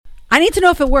need to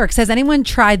know if it works. Has anyone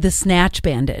tried the Snatch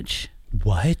bandage?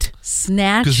 What?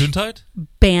 Snatch Gesundheit?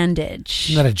 bandage.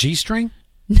 Isn't that a G-string?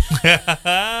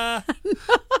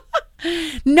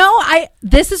 No,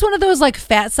 this is one of those like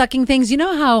fat sucking things. You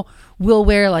know how we'll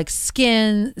wear like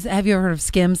Skims? Have you ever heard of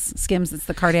Skims? Skims, it's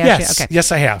the Kardashian. Yes. Okay.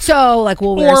 Yes, I have. So like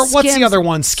we'll wear Or what's Skims, the other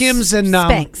one? Skims and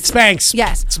Spanx. Spanx.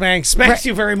 Yes. Spanx. Right. Thank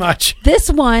you very much.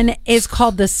 This one is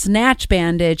called the Snatch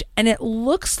bandage, and it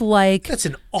looks like That's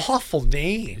an awful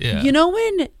name. Yeah. you know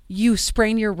when you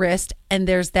sprain your wrist and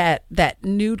there's that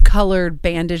nude colored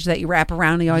bandage that you wrap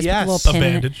around and you always put Yes. a little pin A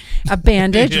in it. bandage. A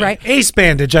bandage, Yeah. right? Ace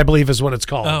bandage, I believe, is what it's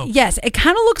called. Oh. Yes, it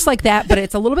kind of looks like that, but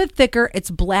it's a little bit thicker.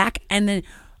 It's black, and then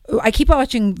I keep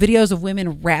watching videos of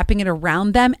women wrapping it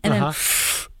around them, and then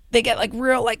they get like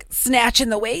real like snatch in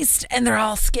the waist, and they're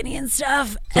all skinny and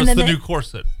stuff. So and it's then the new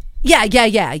corset. yeah.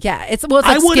 It's like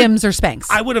I would've- Skims or Spanx.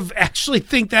 I would have actually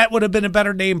think that would have been a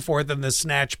better name for it than the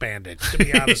Snatch bandage, to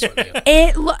be honest with you.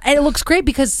 It looks great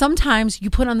because sometimes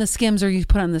you put on the Skims or you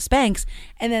put on the Spanx,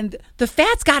 and then the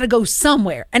fat's got to go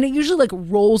somewhere, and it usually like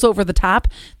rolls over the top.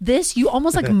 This you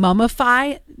almost like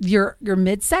mummify your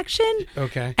midsection,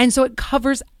 Okay. and so it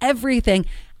covers everything.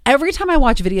 Every time I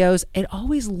watch videos, it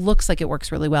always looks like it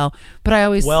works really well, but I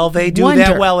always Well, they do wonder,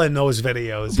 that well in those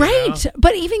videos. you right? know?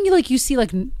 But even you see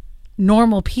like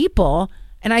normal people,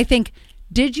 and I think,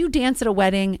 did you dance at a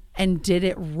wedding and did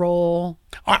it roll?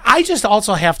 I just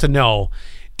also have to know,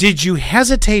 did you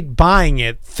hesitate buying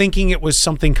it thinking it was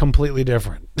something completely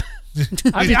different?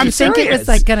 I mean, Did you think it was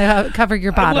like going to cover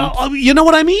your bottom? Well, you know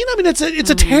what I mean? I mean, it's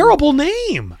a terrible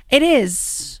name. It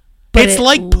is. But It's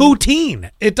like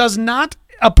poutine. It does not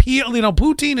appeal. You know,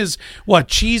 poutine is what,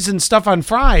 cheese and stuff on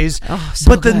fries. Oh,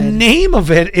 so but the good. name of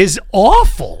it is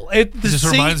awful. It It just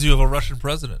reminds you of a Russian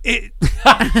president. Yes,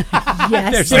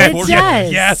 There's it that.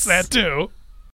 does. Yes, that too.